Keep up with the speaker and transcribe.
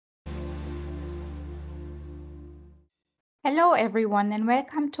Hello, everyone, and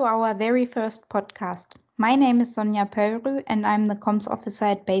welcome to our very first podcast. My name is Sonja Pöyry, and I'm the comms officer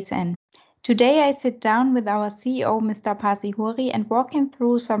at BaseN. Today, I sit down with our CEO, Mr. Pasi Huri, and walk him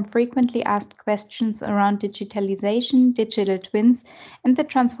through some frequently asked questions around digitalization, digital twins, and the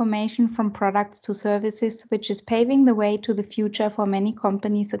transformation from products to services, which is paving the way to the future for many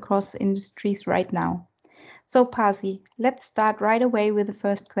companies across industries right now. So, Pasi, let's start right away with the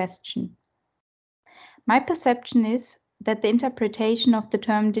first question. My perception is that the interpretation of the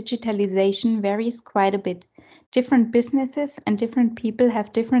term digitalization varies quite a bit. Different businesses and different people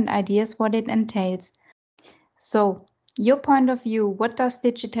have different ideas what it entails. So, your point of view, what does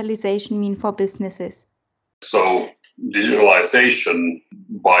digitalization mean for businesses? So digitalization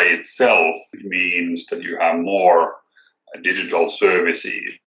by itself means that you have more digital services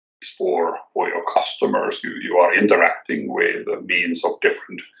for your customers. You are interacting with the means of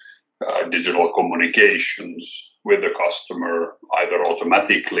different digital communications with the customer, either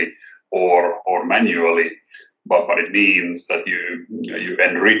automatically or manually. But it means that you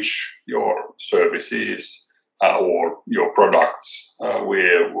enrich your services or your products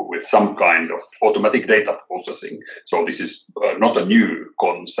with some kind of automatic data processing. So this is not a new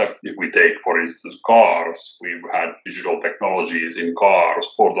concept. If we take, for instance, cars, we've had digital technologies in cars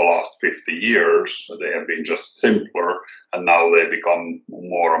for the last 50 years. They have been just simpler, and now they become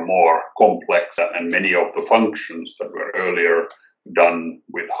more and more complex. And many of the functions that were earlier done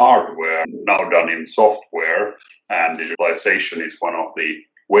with hardware, now done in software, and digitalization is one of the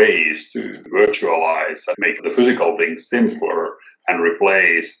ways to virtualize and make the physical things simpler and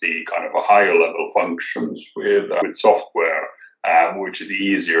replace the kind of a higher level functions with software, which is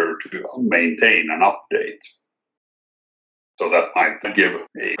easier to maintain and update. So that might give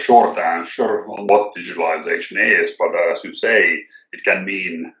a short answer on what digitalization is, but as you say, it can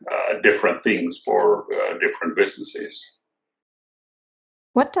mean different things for different businesses.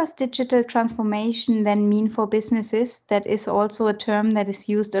 What does digital transformation then mean for businesses? That is also a term that is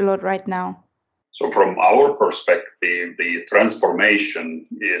used a lot right now. So from our perspective, the transformation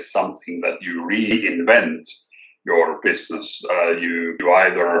is something that you reinvent your business. You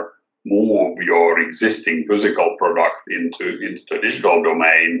either move your existing physical product into the digital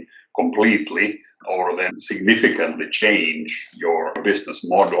domain completely, or then significantly change your business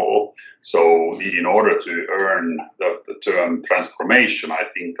model. So in order to earn the term transformation, I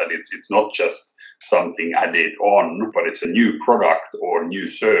think that it's not just something added on, but it's a new product or new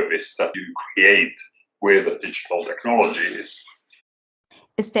service that you create with digital technologies.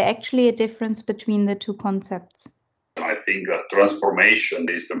 Is there actually a difference between the two concepts? I think that transformation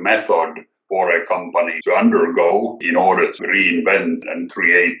is the method for a company to undergo in order to reinvent and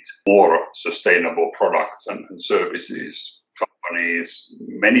create more sustainable products and services. Companies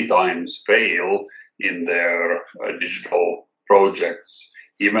many times fail in their digital projects,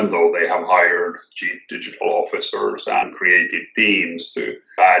 even though they have hired chief digital officers and created teams to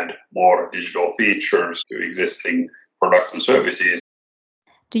add more digital features to existing products and services.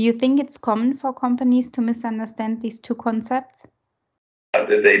 Do you think it's common for companies to misunderstand these two concepts?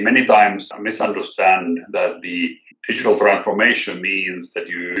 They many times misunderstand that the digital transformation means that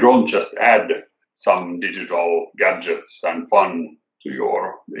you don't just add some digital gadgets and fun to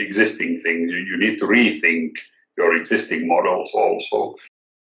your existing things. You need to rethink your existing models also.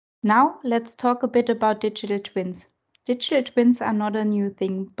 Now, let's talk a bit about digital twins. Digital twins are not a new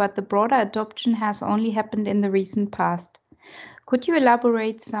thing, but the broader adoption has only happened in the recent past. Could you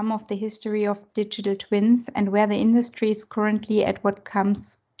elaborate some of the history of digital twins and where the industry is currently at what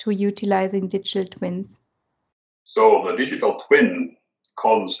comes to utilizing digital twins? So the digital twin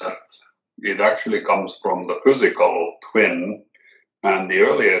concept, it actually comes from the physical twin. And the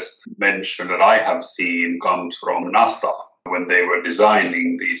earliest mention that I have seen comes from NASA. When they were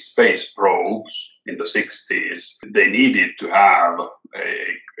designing these space probes in the 60s, they needed to have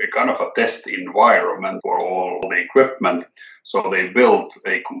a kind of a test environment for all the equipment. So they built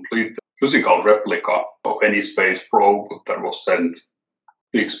a complete physical replica of any space probe that was sent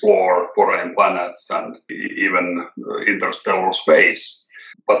to explore foreign planets and even interstellar space.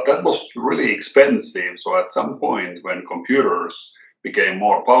 But that was really expensive. So at some point when computers became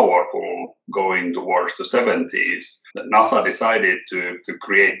more powerful going towards the 70s, NASA decided to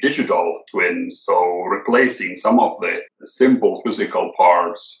create digital twins, so replacing some of the simple physical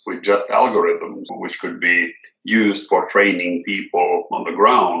parts with just algorithms, which could be used for training people on the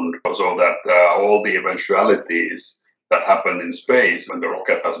ground, so that all the eventualities that happen in space when the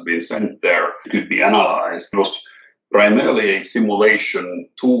rocket has been sent there could be analyzed. It was primarily a simulation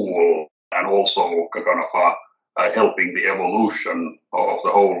tool and also kind of helping the evolution of the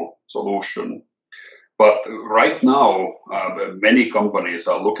whole solution. But right now, many companies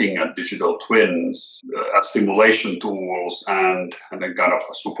are looking at digital twins as simulation tools and a kind of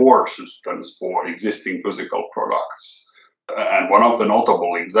support systems for existing physical products. And one of the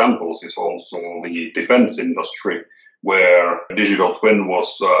notable examples is also the defense industry, where digital twin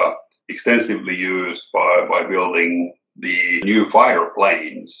was extensively used by building the new fighter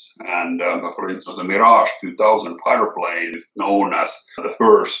planes. And for instance, the Mirage 2000 fighter plane is known as the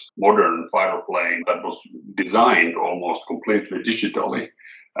first modern fighter plane that was designed almost completely digitally.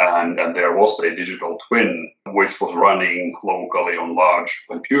 And there was a digital twin which was running locally on large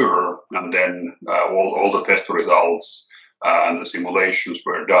computer, and then all the test results and the simulations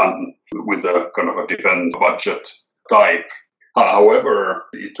were done with a kind of a defense budget type. However,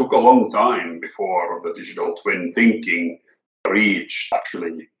 it took a long time before the digital twin thinking reached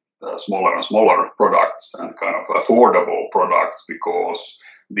actually smaller and smaller products and kind of affordable products, because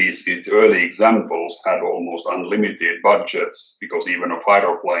these early examples had almost unlimited budgets, because even a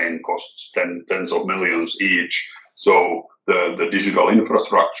fighter plane costs tens of millions each. So the digital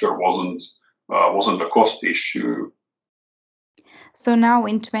infrastructure wasn't a cost issue. So now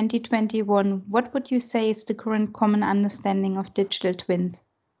in 2021, what would you say is the current common understanding of digital twins?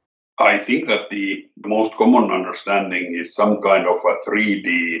 I think that the most common understanding is some kind of a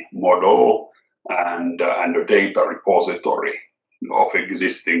 3D model and a data repository of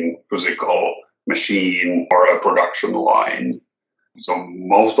existing physical machine or a production line. So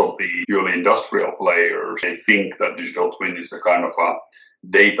most of the purely industrial players, they think that digital twin is a kind of a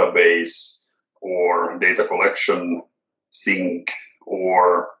database or data collection sink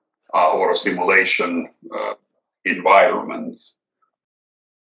or a simulation environment.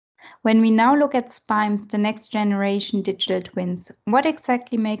 When we now look at SPIMEs, the next generation digital twins, what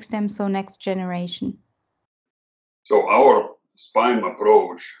exactly makes them so next generation? So our SPIME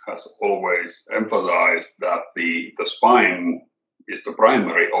approach has always emphasized that the SPIME is the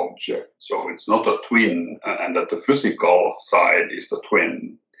primary object. So it's not a twin, and that the physical side is the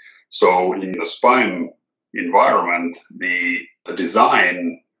twin. So in the SPIME environment, the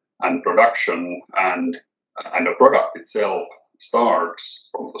design and production and the product itself starts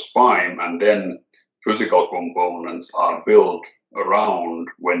from the SPIME, and then physical components are built around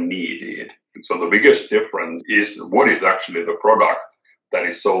when needed. So the biggest difference is what is actually the product that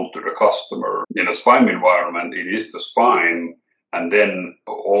is sold to the customer. In a SPIME environment, it is the SPIME, and then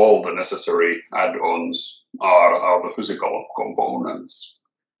all the necessary add-ons are the physical components.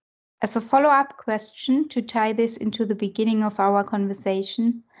 As a follow-up question to tie this into the beginning of our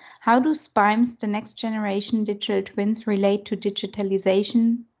conversation, how do SPIMEs, the next generation digital twins, relate to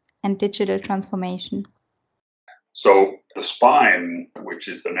digitalization and digital transformation? So the SPIME, which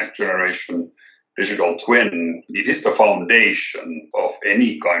is the next generation digital twin, it is the foundation of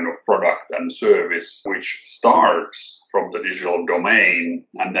any kind of product and service which starts from the digital domain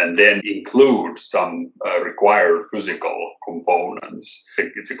and then includes some required physical components.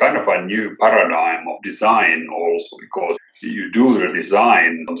 It's a kind of a new paradigm of design also, because you do the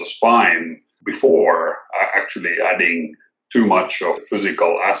design on the SPIME before actually adding too much of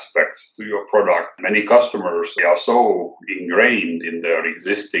physical aspects to your product. Many customers, they are so ingrained in their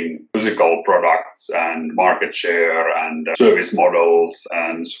existing physical products and market share and service models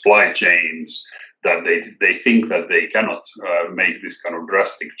and supply chains that they think that they cannot make this kind of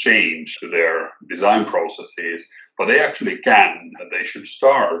drastic change to their design processes, but they actually can. They should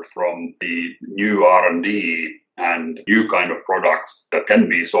start from the new R&D and new kind of products that can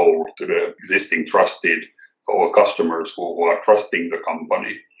be sold to the existing trusted or customers who are trusting the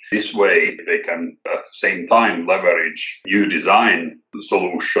company. This way, they can at the same time leverage new design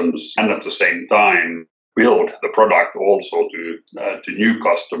solutions and at the same time build the product also to new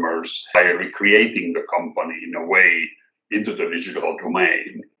customers by recreating the company in a way into the digital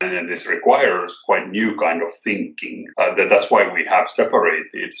domain. And this requires quite new kind of thinking. That's why we have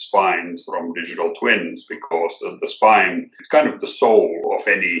separated SPIMEs from digital twins, because the SPIME is kind of the soul of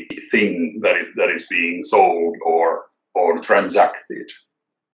anything that is being sold or transacted.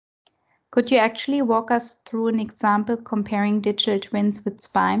 Could you actually walk us through an example comparing digital twins with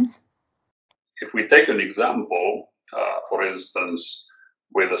SPIMEs? If we take an example, for instance,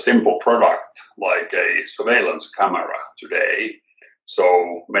 with a simple product like a surveillance camera today.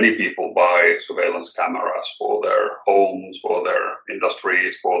 So many people buy surveillance cameras for their homes, for their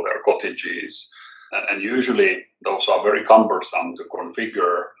industries, for their cottages. And usually those are very cumbersome to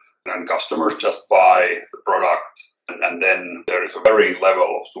configure, and customers just buy the product. And then there is a varying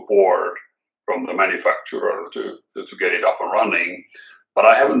level of support from the manufacturer to get it up and running. But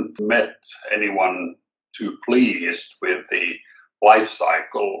I haven't met anyone too pleased with the life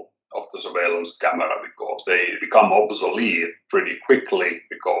cycle of the surveillance camera because they become obsolete pretty quickly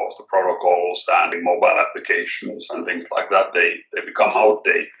because the protocols and the mobile applications and things like that, they become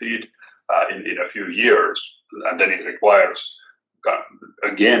outdated in a few years. And then it requires,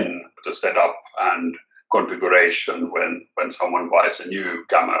 again, the setup and configuration when someone buys a new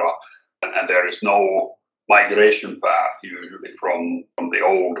camera. And there is no migration path usually from the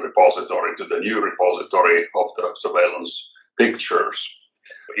old repository to the new repository of the surveillance pictures.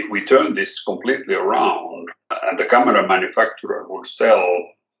 If we turn this completely around and the camera manufacturer would sell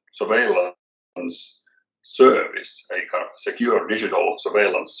surveillance service, a kind of secure digital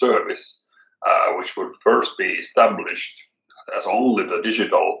surveillance service, which would first be established as only the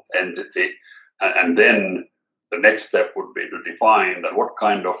digital entity, and then the next step would be to define that what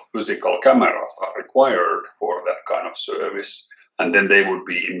kind of physical cameras are required for that kind of service, and then they would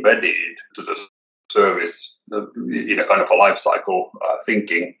be embedded to the service in a kind of a life cycle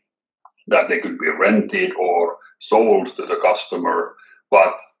thinking that they could be rented or sold to the customer,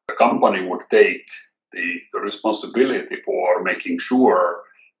 but the company would take the responsibility for making sure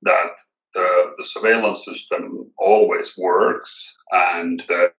that the surveillance system always works and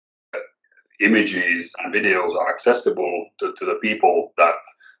the images and videos are accessible to the people that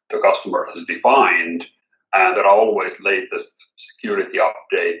the customer has defined, and there are always latest security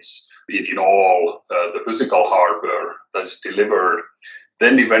updates in all the physical hardware that's delivered.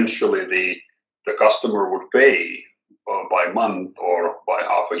 Then eventually the customer would pay by month or by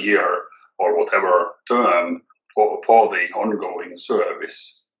half a year or whatever term for the ongoing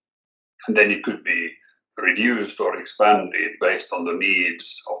service. And then it could be reduced or expanded based on the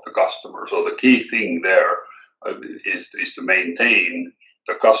needs of the customer. So the key thing there is to maintain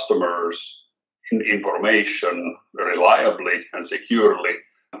the customer's information reliably and securely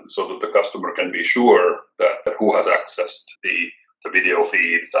so that the customer can be sure that who has accessed the video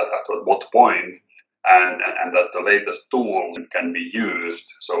feeds at what point, and that the latest tools can be used.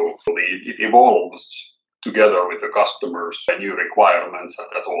 So it evolves together with the customer's new requirements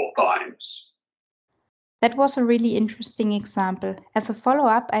at all times. That was a really interesting example. As a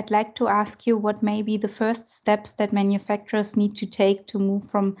follow-up, I'd like to ask you what may be the first steps that manufacturers need to take to move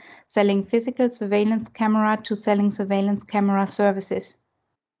from selling physical surveillance camera to selling surveillance camera services.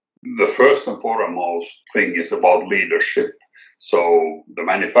 The first and foremost thing is about leadership. So the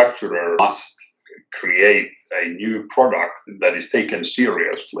manufacturer must create a new product that is taken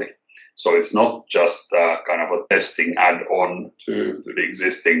seriously. So it's not just kind of a testing add-on to the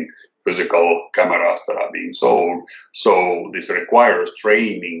existing physical cameras that are being sold. So this requires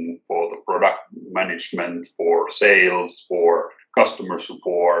training for the product management, for sales, for customer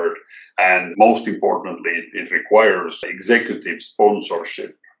support, and most importantly, it requires executive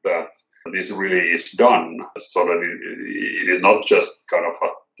sponsorship that this really is done so that it is not just kind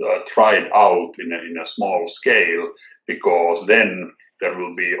of tried out in a small scale, because then there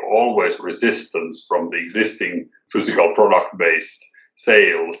will be always resistance from the existing physical product-based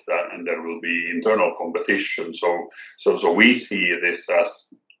sales, and there will be internal competition. So we see this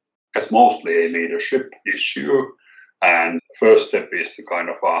as mostly a leadership issue. And first step is to kind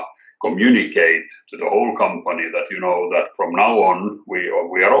of communicate to the whole company that that from now on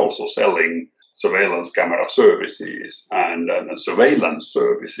we are also selling surveillance camera services and surveillance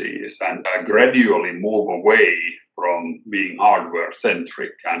services, and gradually move away from being hardware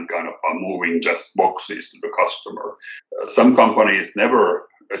centric and kind of moving just boxes to the customer. Some companies never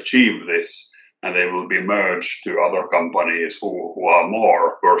achieve this, and they will be merged to other companies who are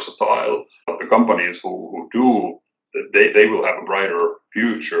more versatile. But the companies who do, they will have a brighter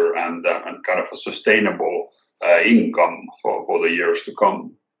future and kind of a sustainable income for the years to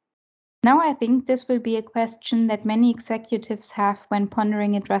come. Now I think this will be a question that many executives have when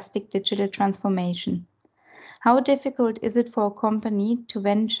pondering a drastic digital transformation. How difficult is it for a company to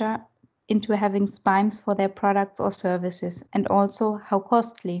venture into having spines for their products or services, and also how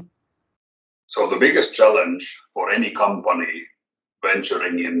costly? So the biggest challenge for any company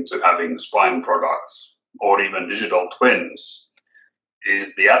venturing into having spine products or even digital twins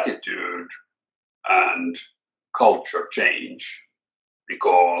is the attitude and culture change,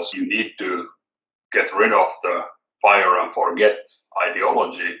 because you need to get rid of the fire and forget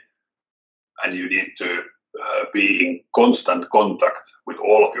ideology, and you need to be in constant contact with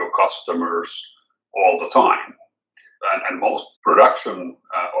all of your customers all the time. And most production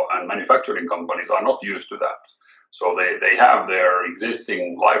and manufacturing companies are not used to that. So they have their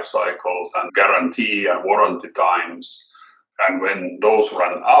existing life cycles and guarantee and warranty times. And when those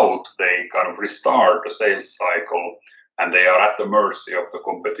run out, they kind of restart the sales cycle, and they are at the mercy of the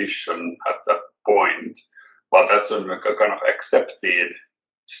competition at that point. But that's a kind of accepted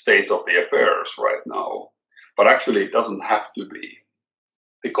state of the affairs right now. But actually, it doesn't have to be,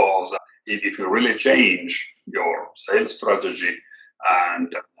 because if you really change your sales strategy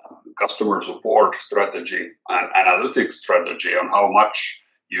and customer support strategy and analytics strategy on how much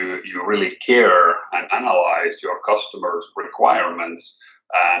you really care and analyze your customers' requirements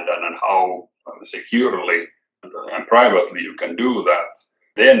and how securely and privately you can do that,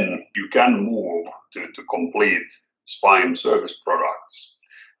 then you can move to complete spine service products.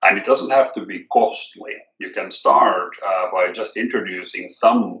 And it doesn't have to be costly. You can start by just introducing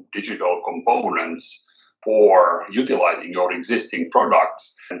some digital components for utilizing your existing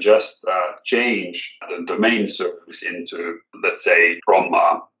products and just change the domain service into, let's say, from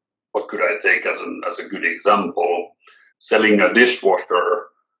what could I take as a good example, selling a dishwasher.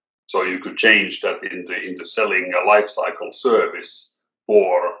 So you could change that into selling a life cycle service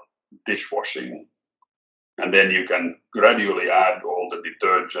for dishwashing. And then you can gradually add all the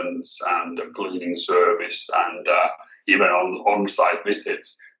detergents and the cleaning service and even on-site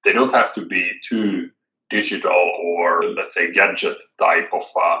visits. They don't have to be too digital or, let's say, gadget type of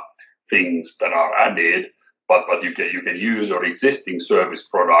things that are added, but you can use your existing service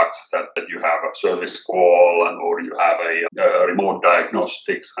products that you have a service call or you have a remote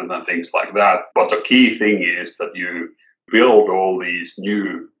diagnostics and things like that. But the key thing is that you build all these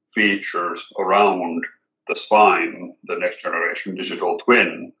new features around the spine, the next generation digital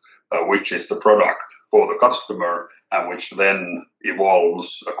twin, which is the product for the customer and which then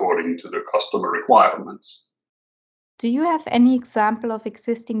evolves according to the customer requirements. Do you have any example of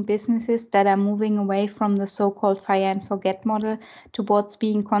existing businesses that are moving away from the so-called fire and forget model towards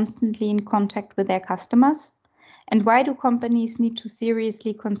being constantly in contact with their customers? And why do companies need to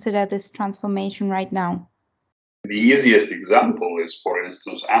seriously consider this transformation right now? The easiest example is, for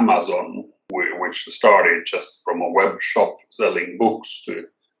instance, Amazon, which started just from a web shop selling books to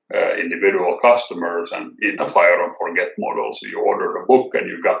individual customers and in a fire and forget model. So you ordered a book and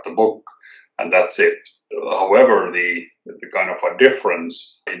you got the book and that's it. However, the kind of a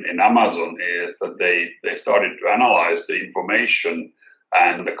difference in Amazon is that they started to analyze the information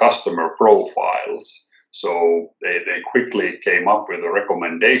and the customer profiles. So they quickly came up with a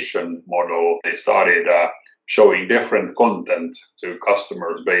recommendation model. They started showing different content to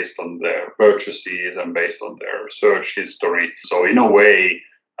customers based on their purchases and based on their search history. So in a way,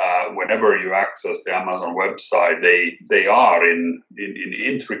 whenever you access the Amazon website, they are in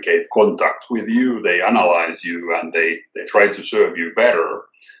intricate contact with you. They analyze you and they try to serve you better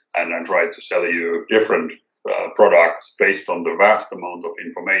and try to sell you different products based on the vast amount of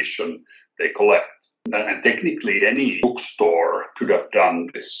information they collect. And technically, any bookstore could have done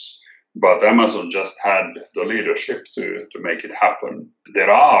this, but Amazon just had the leadership to make it happen. There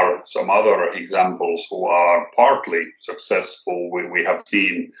are some other examples who are partly successful. We have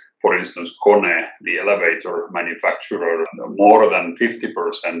seen, for instance, Kone, the elevator manufacturer, more than 50%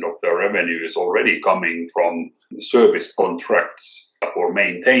 of their revenue is already coming from service contracts for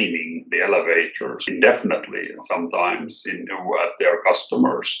maintaining the elevators indefinitely, sometimes at their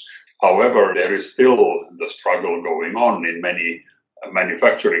customers. However, there is still the struggle going on in many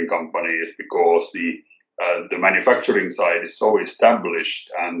manufacturing companies because the manufacturing side is so established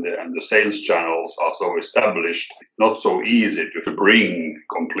and the sales channels are so established. It's not so easy to bring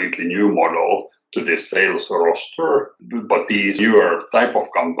completely new model to this sales roster. But these newer type of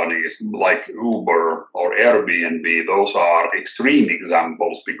companies like Uber or Airbnb, those are extreme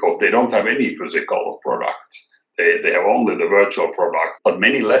examples because they don't have any physical product. They have only the virtual product, but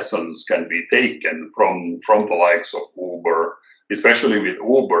many lessons can be taken from the likes of Uber. Especially with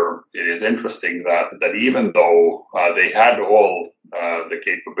Uber, it is interesting that even though they had all the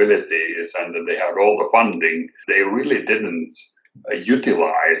capabilities and that they had all the funding, they really didn't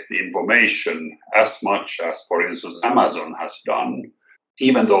utilize the information as much as, for instance, Amazon has done,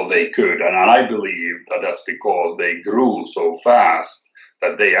 even though they could. And I believe that that's because they grew so fast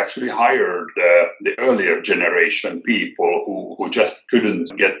that they actually hired the earlier generation people who just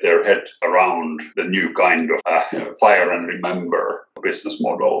couldn't get their head around the new kind of fire and remember business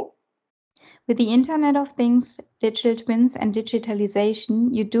model. With the Internet of Things, digital twins and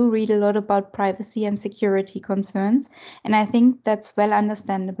digitalization, you do read a lot about privacy and security concerns, and I think that's well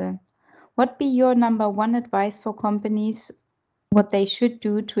understandable. What be your number one advice for companies, what they should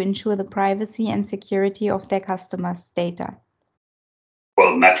do to ensure the privacy and security of their customers' data?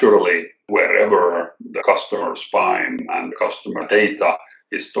 Well, naturally, wherever the customer spine and customer data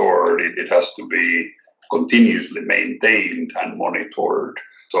is stored, it has to be continuously maintained and monitored.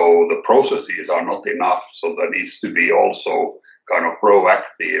 So the processes are not enough. So there needs to be also kind of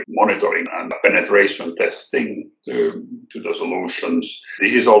proactive monitoring and penetration testing to the solutions.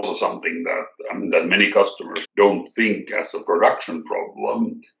 This is also something that many customers don't think as a production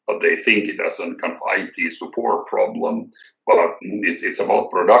problem, but they think it as a kind of IT support problem. But it's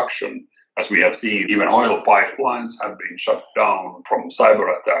about production. As we have seen, even oil pipelines have been shut down from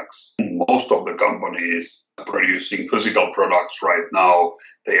cyber attacks. Most of the companies producing physical products right now,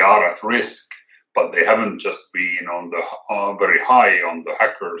 they are at risk, but they haven't just been on the very high on the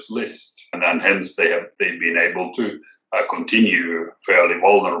hackers list, and then hence they've been able to continue fairly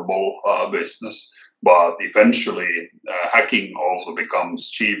vulnerable business. But eventually, hacking also becomes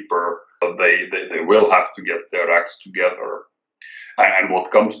cheaper. So they will have to get their acts together. And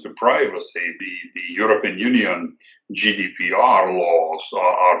what comes to privacy, the European Union GDPR laws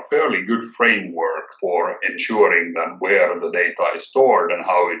are fairly good framework for ensuring that where the data is stored and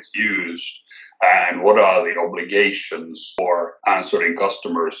how it's used, and what are the obligations for answering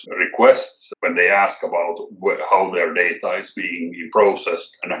customers' requests when they ask about how their data is being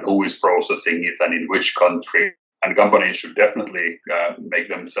processed and who is processing it and in which country. And companies should definitely make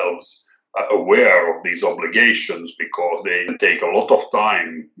themselves aware of these obligations, because they take a lot of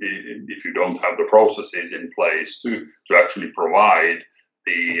time if you don't have the processes in place to actually provide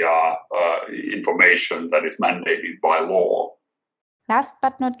the information that is mandated by law. Last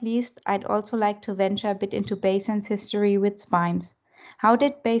but not least, I'd also like to venture a bit into Basen's history with SPIMES. How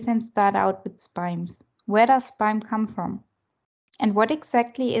did Basen start out with SPIMES? Where does SPIME come from? And what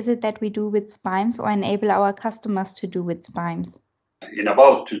exactly is it that we do with SPIMES or enable our customers to do with SPIMES? In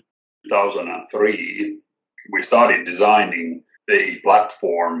about 2003, we started designing the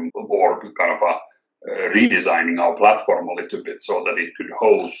platform, or kind of redesigning our platform a little bit so that it could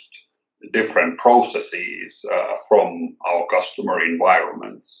host different processes from our customer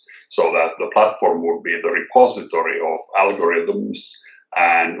environments, so that the platform would be the repository of algorithms,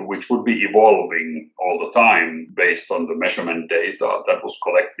 and which would be evolving all the time based on the measurement data that was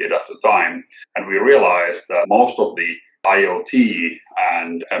collected at the time. And we realized that most of the IoT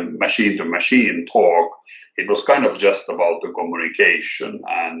and machine-to-machine talk, it was kind of just about the communication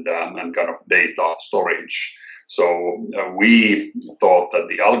and kind of data storage. So we thought that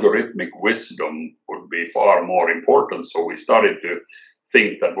the algorithmic wisdom would be far more important. So we started to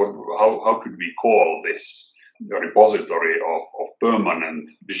think that how could we call this a repository of permanent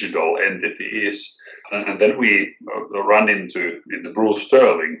digital entities? And then we ran into Bruce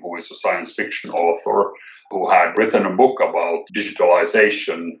Sterling, who is a science fiction author, who had written a book about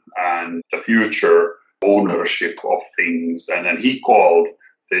digitalization and the future ownership of things. And then he called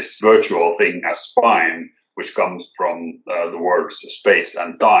this virtual thing as SPIME, which comes from the words space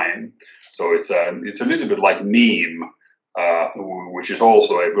and time. So it's a little bit like meme, which is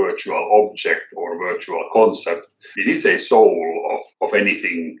also a virtual object or virtual concept. It is a soul of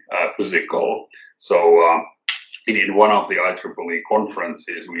anything physical. So in one of the IEEE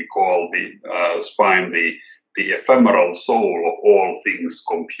conferences, we call the SPIME the ephemeral soul of all things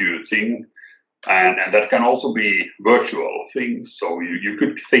computing. And that can also be virtual things. So you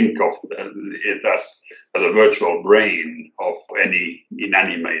could think of it as a virtual brain of any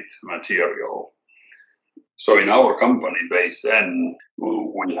inanimate material. So in our company, Basen,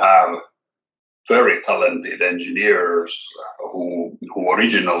 we have very talented engineers who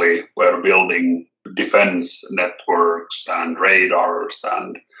originally were building defense networks and radars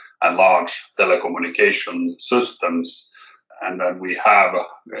and large telecommunication systems. And then we have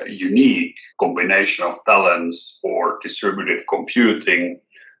a unique combination of talents for distributed computing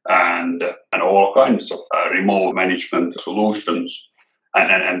and all kinds of remote management solutions.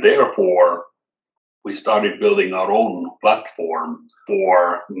 And therefore, we started building our own platform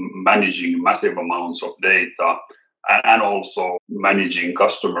for managing massive amounts of data and also managing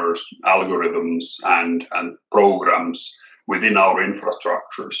customers' algorithms and programs within our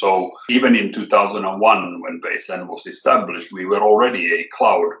infrastructure. So even in 2001, when Basen was established, we were already a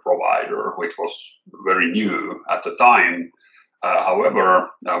cloud provider, which was very new at the time. However,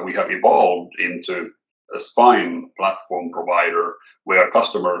 we have evolved into a SPIME platform provider where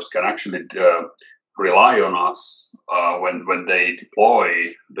customers can actually rely on us when they deploy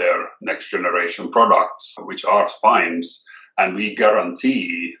their next generation products, which are SPIMEs. And we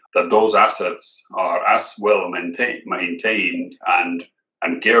guarantee that those assets are as well maintained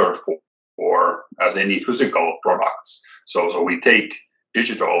and cared for as any physical products. So we take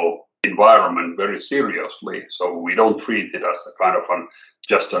digital environment very seriously. So we don't treat it as a kind of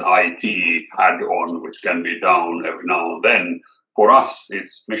just an IT add-on, which can be down every now and then. For us,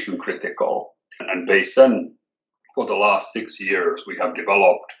 it's mission critical. And Basen for the last 6 years, we have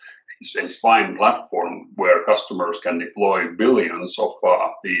developed a spine platform where customers can deploy billions of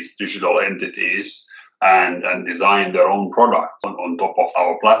these digital entities and design their own products on top of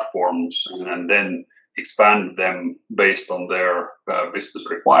our platforms and then expand them based on their business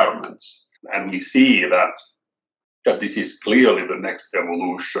requirements. And we see that this is clearly the next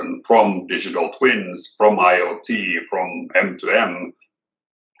evolution from digital twins, from IoT, from M2M.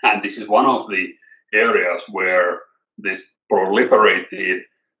 And this is one of the areas where this proliferated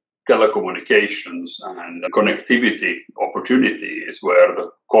telecommunications and connectivity opportunities, where the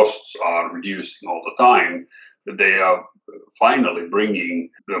costs are reducing all the time, they are finally bringing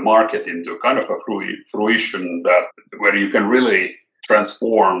the market into kind of a fruition that where you can really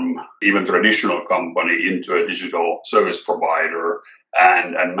transform even traditional company into a digital service provider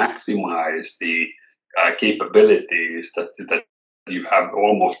and maximize the capabilities that you have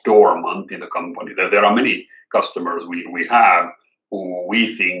almost dormant in the company. There are many customers we have who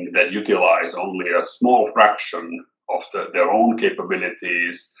we think that utilize only a small fraction of their own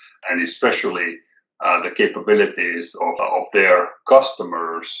capabilities, and especially the capabilities of their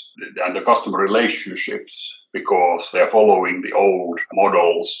customers and the customer relationships, because they're following the old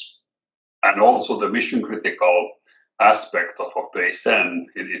models. And also the mission critical aspect of BaseN,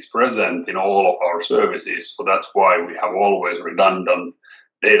 it is present in all of our services. So that's why we have always redundant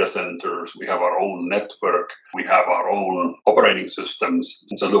data centers, we have our own network, we have our own operating systems.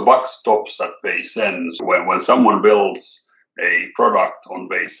 So the buck stops at BaseN. So when someone builds a product on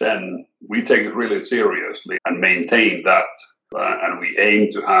BaseN, we take it really seriously and maintain that. And we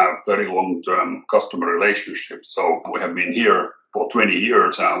aim to have very long-term customer relationships. So we have been here for 20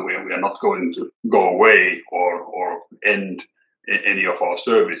 years and we are not going to go away or end any of our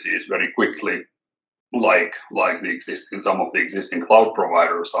services very quickly, like some of the existing cloud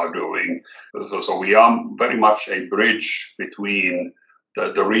providers are doing. So we are very much a bridge between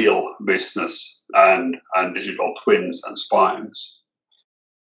the real business and digital twins and spines.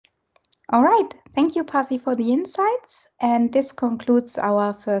 All right. Thank you, Pasi, for the insights. And this concludes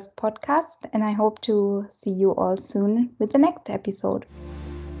our first podcast. And I hope to see you all soon with the next episode.